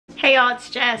Hey y'all, it's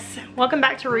Jess. Welcome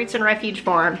back to Roots and Refuge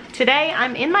Farm. Today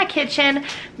I'm in my kitchen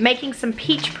making some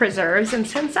peach preserves, and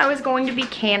since I was going to be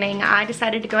canning, I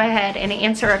decided to go ahead and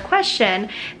answer a question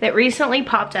that recently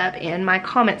popped up in my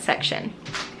comment section.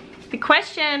 The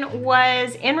question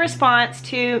was in response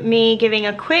to me giving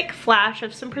a quick flash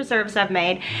of some preserves I've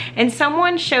made, and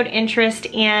someone showed interest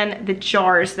in the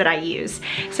jars that I use.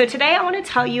 So today I want to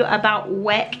tell you about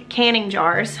Weck canning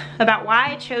jars, about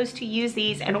why I chose to use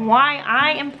these and why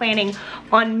I am planning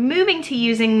on moving to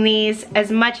using these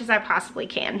as much as I possibly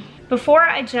can. Before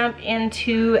I jump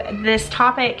into this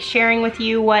topic, sharing with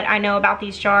you what I know about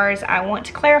these jars, I want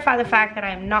to clarify the fact that I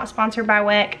am not sponsored by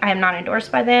Weck. I am not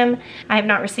endorsed by them. I have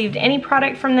not received any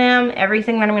product from them.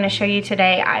 Everything that I'm going to show you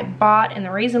today I bought, and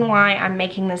the reason why I'm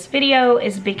making this video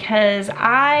is because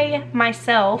I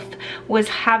myself was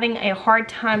having a hard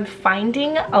time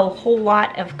finding a whole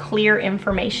lot of clear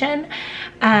information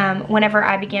whenever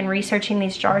I began researching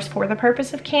these jars for the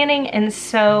purpose of canning, and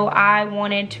so I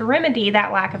wanted to remedy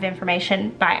that lack of information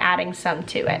by adding some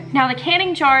to it. Now, the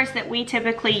canning jars that we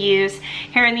typically use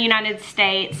here in the United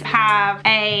States have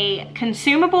a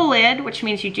consumable lid, which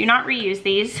means you do not reuse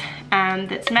these,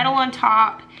 that's metal on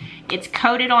top, it's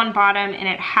coated on bottom, and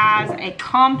it has a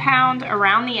compound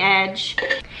around the edge.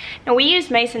 Now, we use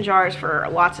mason jars for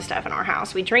lots of stuff in our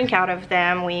house. We drink out of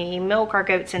them, we milk our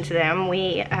goats into them,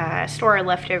 we store our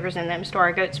leftovers in them, store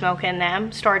our goat's milk in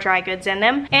them, store dry goods in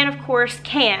them, and of course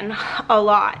can a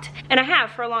lot. And I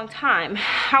have for a long time.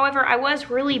 However, I was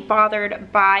really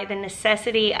bothered by the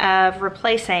necessity of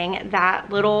replacing that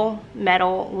little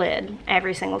metal lid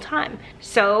every single time.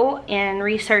 So in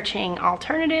researching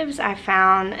alternatives, I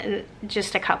found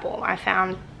just a couple. I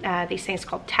found these things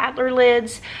called Tattler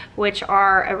lids, which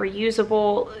are a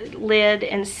reusable lid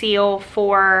and seal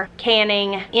for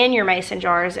canning in your mason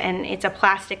jars, and it's a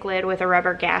plastic lid with a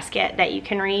rubber gasket that you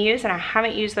can reuse, and I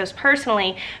haven't used those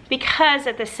personally because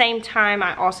at the same time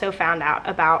I also found out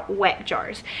about Weck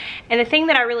jars. And the thing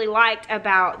that I really liked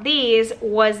about these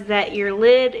was that your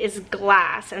lid is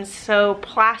glass, and so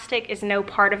plastic is no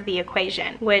part of the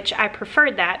equation, which I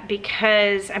preferred that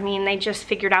because, I mean, they just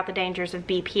figured out the dangers of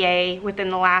BPA within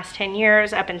the last 10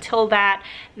 years. Up until that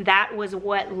was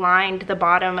what lined the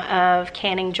bottom of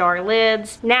canning jar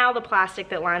lids. Now the plastic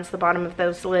that lines the bottom of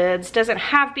those lids doesn't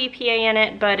have BPA in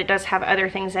it, but it does have other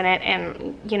things in it,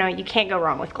 and you know, you can't go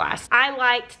wrong with glass. I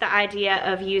liked the idea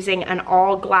of using an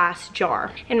all glass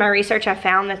jar. In my research, I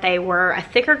found that they were a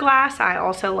thicker glass. I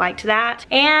also liked that,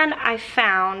 and I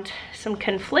found some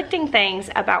conflicting things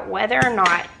about whether or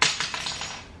not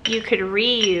you could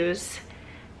reuse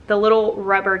the little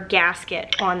rubber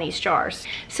gasket on these jars.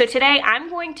 So today I'm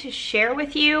going to share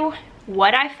with you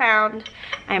what I found.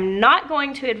 I'm not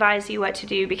going to advise you what to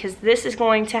do because this is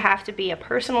going to have to be a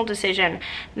personal decision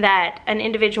that an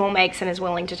individual makes and is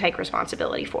willing to take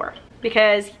responsibility for.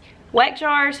 Because Weck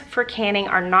jars for canning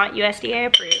are not USDA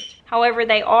approved. However,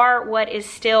 they are what is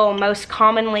still most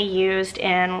commonly used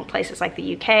in places like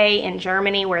the UK and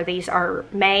Germany where these are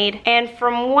made. And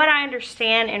from what I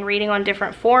understand in reading on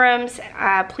different forums,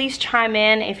 please chime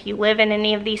in if you live in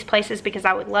any of these places because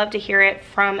I would love to hear it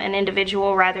from an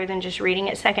individual rather than just reading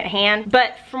it secondhand.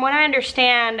 But from what I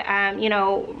understand, you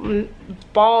know,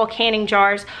 ball canning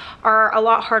jars are a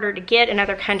lot harder to get in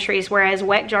other countries, whereas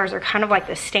Weck jars are kind of like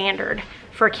the standard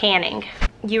for canning.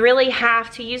 You really have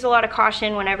to use a lot of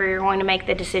caution whenever you're going to make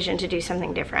the decision to do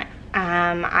something different.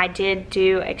 I did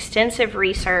do extensive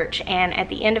research, and at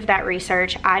the end of that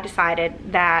research, I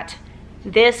decided that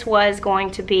this was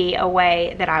going to be a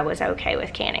way that I was okay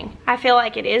with canning. I feel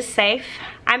like it is safe.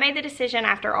 I made the decision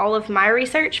after all of my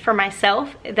research for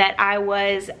myself that I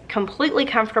was completely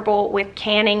comfortable with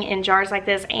canning in jars like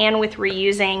this and with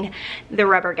reusing the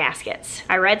rubber gaskets.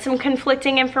 I read some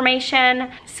conflicting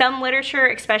information. Some literature,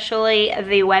 especially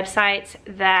the websites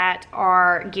that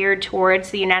are geared towards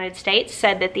the United States,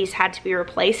 said that these had to be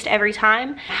replaced every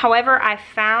time. However, I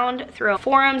found through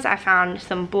forums, I found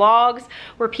some blogs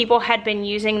where people had been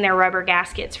using their rubber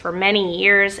gaskets for many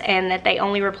years and that they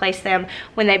only replaced them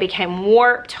when they became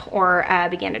warped or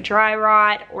began to dry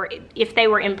rot, or if they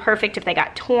were imperfect, if they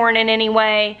got torn in any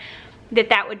way,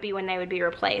 that would be when they would be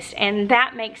replaced. And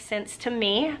that makes sense to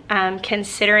me,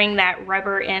 considering that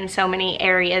rubber in so many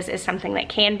areas is something that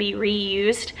can be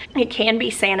reused, it can be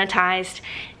sanitized,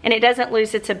 and it doesn't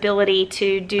lose its ability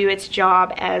to do its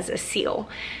job as a seal.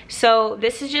 So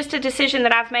this is just a decision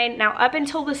that I've made. Now, up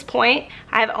until this point,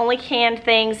 I've only canned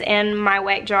things in my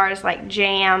Weck jars like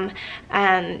jam,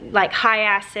 like high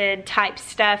acid type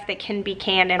stuff that can be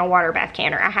canned in a water bath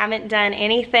canner. I haven't done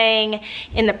anything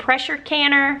in the pressure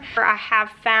canner. I have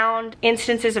found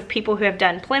instances of people who have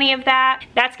done plenty of that.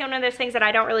 That's one of those things that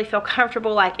I don't really feel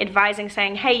comfortable like advising,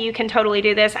 saying, hey, you can totally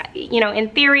do this. You know, in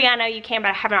theory, I know you can,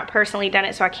 but I have not personally done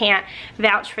it, so I can't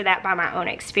vouch for that by my own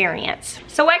experience.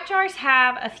 So Weck jars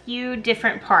have a few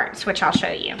different parts, which I'll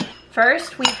show you.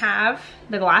 First, we have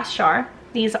the glass jar.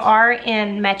 These are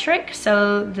in metric,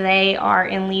 so they are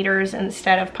in liters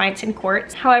instead of pints and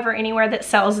quarts. However, anywhere that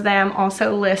sells them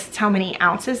also lists how many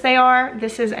ounces they are.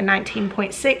 This is a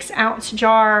 19.6 ounce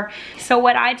jar. So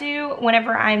what I do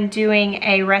whenever I'm doing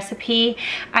a recipe,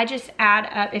 I just add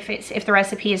up, if the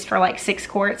recipe is for like 6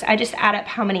 quarts, I just add up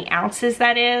how many ounces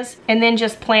that is, and then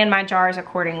just plan my jars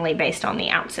accordingly based on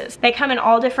the ounces. They come in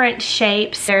all different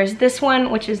shapes. There's this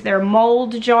one, which is their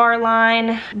mold jar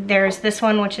line. There's this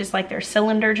one, which is like their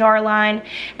cylinder jar line,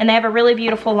 and they have a really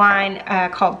beautiful line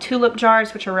called tulip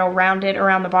jars, which are real rounded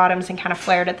around the bottoms and kind of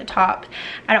flared at the top.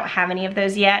 I don't have any of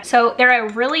those yet. So they're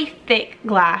a really thick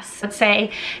glass. I'd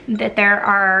say that there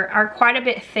are quite a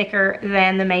bit thicker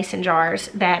than the mason jars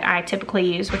that I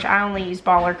typically use, which I only use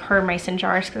ball or curd mason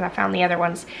jars because I found the other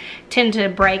ones tend to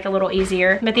break a little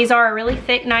easier. But these are a really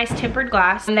thick, nice tempered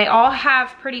glass, and they all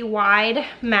have pretty wide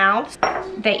mouths.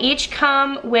 They each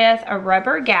come with a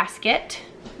rubber gasket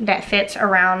that fits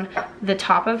around the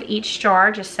top of each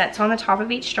jar, just sets on the top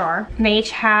of each jar. And they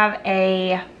each have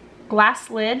a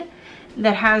glass lid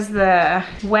that has the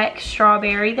Weck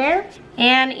strawberry there.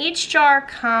 And each jar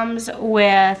comes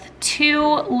with 2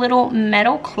 little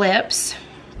metal clips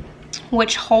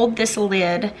which hold this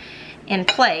lid in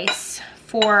place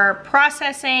for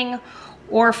processing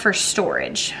or for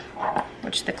storage,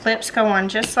 which the clips go on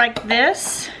just like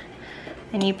this,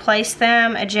 and you place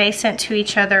them adjacent to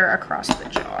each other across the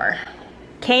jar.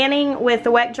 Canning with the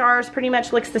Weck jars pretty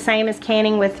much looks the same as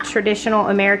canning with traditional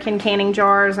American canning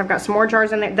jars. I've got some more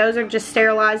jars in there. Those are just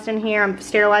sterilized in here. I'm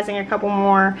sterilizing a couple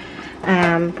more.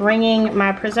 Bringing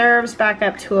my preserves back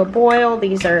up to a boil.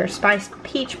 These are spiced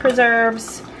peach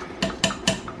preserves.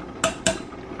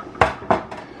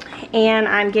 And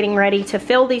I'm getting ready to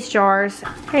fill these jars.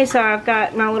 Okay, so I've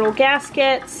got my little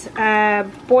gaskets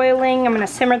boiling. I'm gonna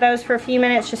simmer those for a few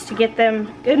minutes just to get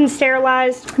them good and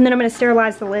sterilized. And then I'm gonna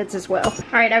sterilize the lids as well. All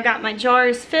right, I've got my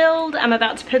jars filled. I'm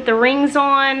about to put the rings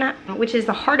on, which is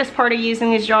the hardest part of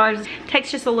using these jars. It takes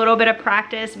just a little bit of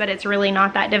practice, but it's really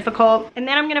not that difficult. And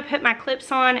then I'm gonna put my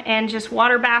clips on and just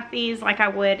water bath these like I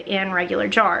would in regular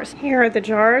jars. Here are the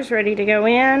jars ready to go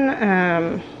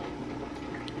in.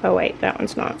 Oh wait, that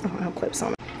one's not. I don't have clips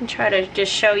on it. I'll try to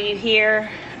just show you here,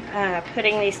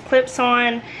 putting these clips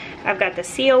on. I've got the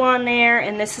seal on there,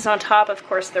 and this is on top. Of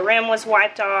course, the rim was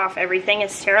wiped off. Everything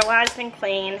is sterilized and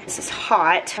clean. This is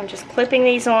hot. I'm just clipping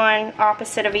these on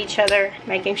opposite of each other,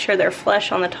 making sure they're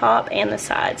flush on the top and the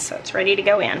sides, so it's ready to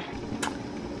go in.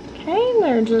 Okay,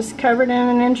 they're just covered in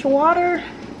 1 inch of water.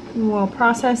 We'll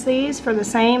process these for the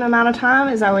same amount of time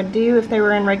as I would do if they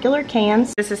were in regular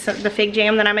cans. This is the fig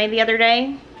jam that I made the other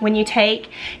day. When you take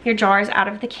your jars out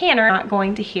of the canner, you're not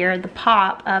going to hear the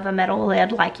pop of a metal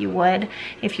lid like you would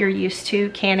if you're used to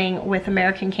canning with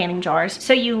American canning jars.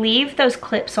 So you leave those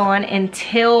clips on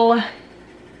until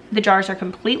the jars are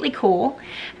completely cool.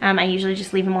 I usually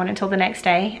just leave them on until the next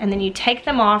day, and then you take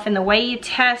them off, and the way you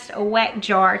test a Weck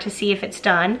jar to see if it's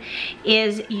done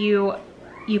is you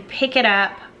pick it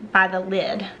up by the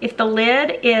lid. If the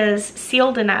lid is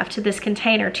sealed enough to this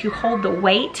container to hold the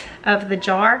weight of the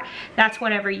jar, that's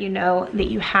whenever you know that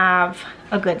you have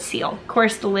a good seal. Of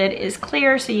course, the lid is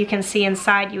clear, so you can see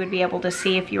inside. You would be able to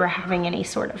see if you were having any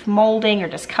sort of molding or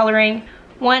discoloring.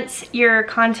 Once your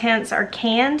contents are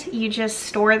canned, you just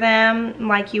store them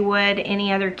like you would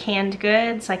any other canned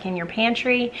goods, like in your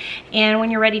pantry. And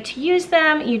when you're ready to use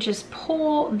them, you just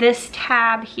pull this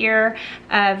tab here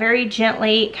very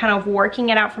gently, kind of working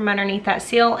it out from underneath that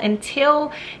seal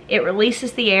until it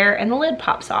releases the air and the lid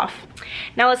pops off.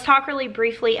 Now let's talk really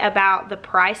briefly about the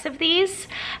price of these.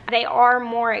 They are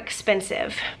more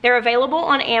expensive. They're available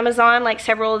on Amazon, like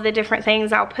several of the different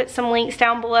things. I'll put some links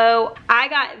down below. I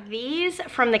got these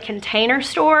from the Container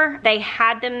Store. They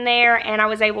had them there, and I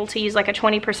was able to use like a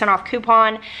 20% off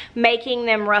coupon, making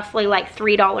them roughly like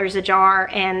 $3 a jar,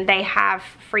 and they have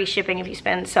free shipping if you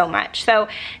spend so much. So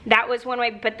that was one way,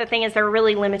 but the thing is they're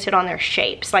really limited on their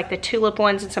shapes. Like the tulip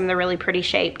ones and some of the really pretty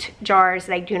shaped jars,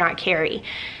 they do not carry.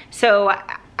 So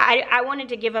I wanted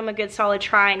to give them a good solid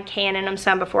try and canning them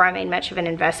some before I made much of an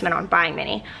investment on buying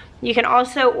many. You can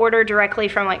also order directly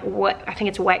from like I think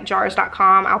it's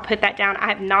weckjars.com. I'll put that down. I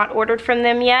have not ordered from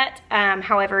them yet.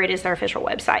 However, it is their official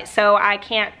website. So I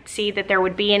can't see that there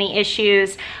would be any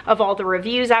issues of all the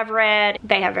reviews I've read.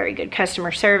 They have very good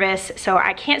customer service. So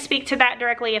I can't speak to that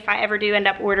directly. If I ever do end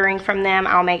up ordering from them,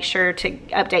 I'll make sure to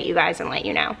update you guys and let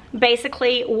you know.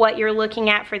 Basically, what you're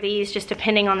looking at for these, just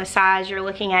depending on the size, you're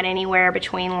looking at anywhere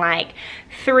between like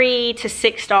 $3 to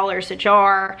 $6 a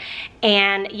jar.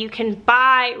 And you can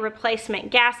buy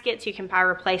replacement gaskets, you can buy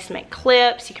replacement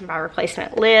clips, you can buy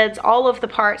replacement lids. All of the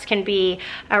parts can be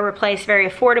replaced very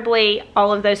affordably.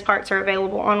 All of those parts are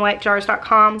available on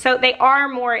weckjars.com. So they are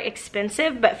more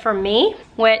expensive, but for me,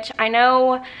 which I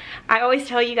know I always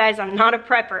tell you guys I'm not a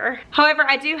prepper. However,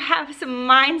 I do have some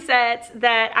mindsets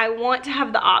that I want to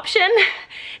have the option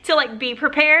to like be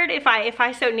prepared if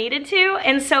I so needed to.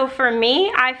 And so for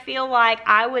me, I feel like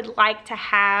I would like to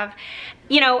have,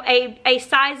 you know, a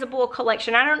sizable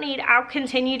collection. I'll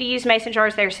continue to use mason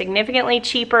jars. They're significantly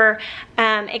cheaper,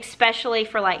 especially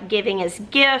for like giving as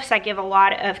gifts. I give a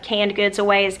lot of canned goods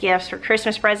away as gifts for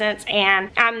Christmas presents, and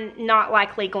I'm not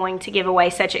likely going to give away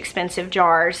such expensive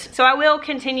jars. So I will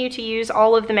continue to use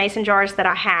all of the mason jars that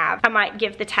I have. I might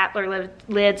give the Tatler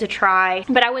lids a try,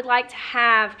 but I would like to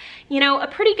have, you know, a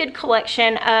pretty good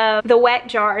collection of the Weck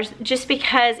jars, just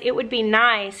because it would be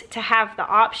nice to have the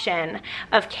option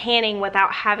of canning without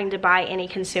having to buy any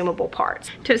consumable parts.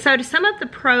 So to sum up the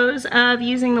pros of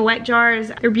using the Weck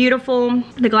jars, they're beautiful,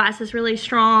 the glass is really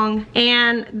strong,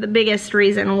 and the biggest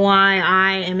reason why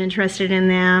I am interested in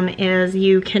them is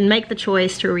you can make the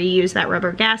choice to reuse that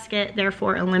rubber gasket,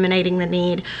 therefore eliminating the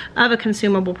need of a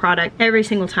consumable product every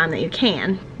single time that you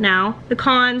can. Now, the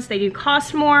cons, they do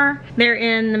cost more. They're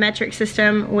in the metric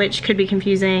system, which could be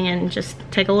confusing and just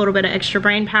take a little bit of extra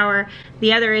brain power.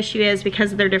 The other issue is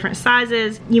because of their different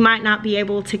sizes, you might not be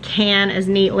able to can as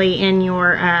neatly in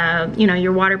your, you know,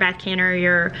 your water bath canner,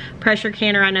 your pressure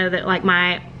canner. I know that like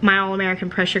my All-American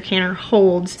pressure canner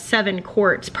holds 7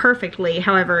 quarts perfectly.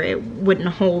 However, it wouldn't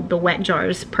hold the Weck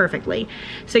jars perfectly.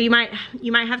 So you might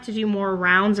have to do more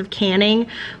rounds of canning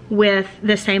with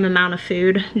the same amount of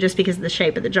food just because of the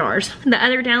shape of the jars. The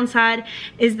other downside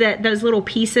is that those little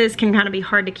pieces can kind of be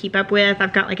hard to keep up with.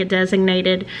 I've got like a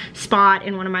designated spot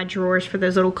in one of my drawers for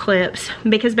those little clips,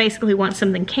 because basically once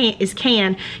something is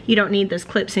canned, you don't need those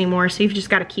clips anymore, so you've just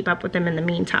got to keep up with them in the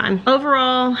meantime.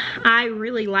 Overall, I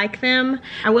really like them.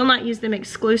 I will not use them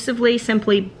exclusively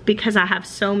simply because I have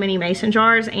so many mason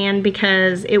jars and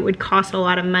because it would cost a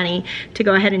lot of money to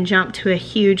go ahead and jump to a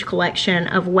huge collection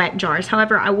of Weck jars.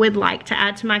 However, I would like to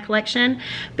add to my collection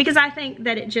because I think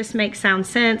that it just makes sound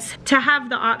sense to have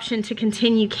the option to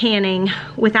continue canning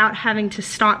without having to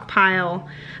stockpile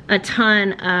a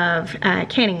ton of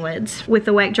canning lids. With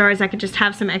the Weck jars, I could just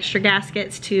have some extra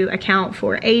gaskets to account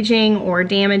for aging or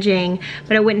damaging,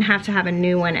 but I wouldn't have to have a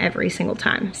new one every single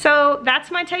time. So that's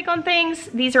my take on things.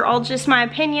 These are all just my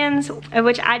opinions, of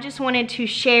which I just wanted to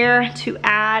share to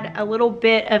add a little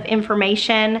bit of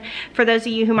information for those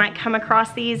of you who might come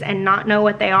across these and not know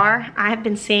what they are. I have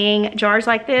been seeing jars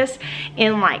like this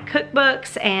in like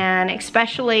cookbooks and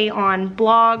especially on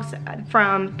blogs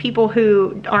from people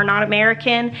who are not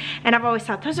American, and I've always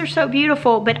thought those are so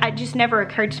beautiful, but it just never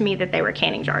occurred to me that they were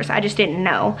canning jars. I just didn't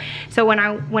know. So when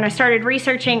I started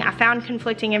researching, I found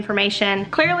conflicting information.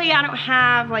 Clearly I don't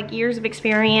have like years of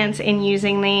experience in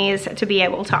using these to be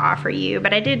able to offer you,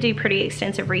 but I did do pretty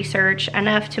extensive research,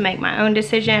 enough to make my own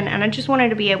decision, and I just wanted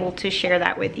to be able to share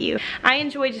that with you. I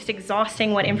enjoy just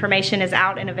exhausting what information is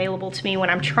out and available to me when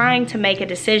I'm trying to make a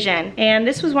decision, and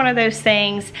this was one of those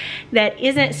things that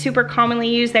isn't super commonly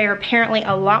used. They are apparently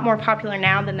a lot more popular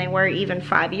now than they were even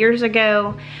 5 years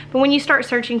ago, but when you start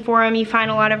searching for them, you find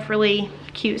a lot of really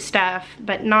cute stuff,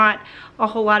 but not a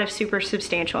whole lot of super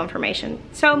substantial information.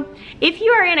 So if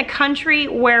you are in a country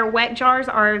where Weck jars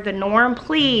are the norm,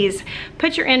 please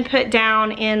put your input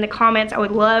down in the comments. I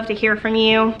would love to hear from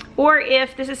you. Or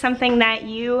if this is something that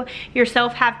you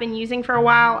yourself have been using for a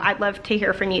while, I'd love to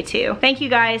hear from you too. Thank you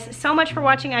guys so much for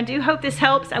watching. I do hope this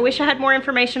helps. I wish I had more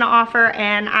information to offer,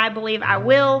 and I believe I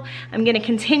will. I'm gonna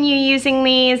continue using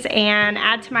these and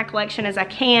add to my collection as I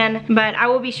can, but I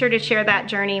will be sure to share that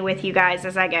journey with you guys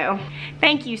as I go.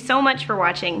 Thank you so much for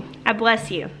watching. I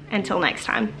bless you. Until next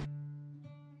time.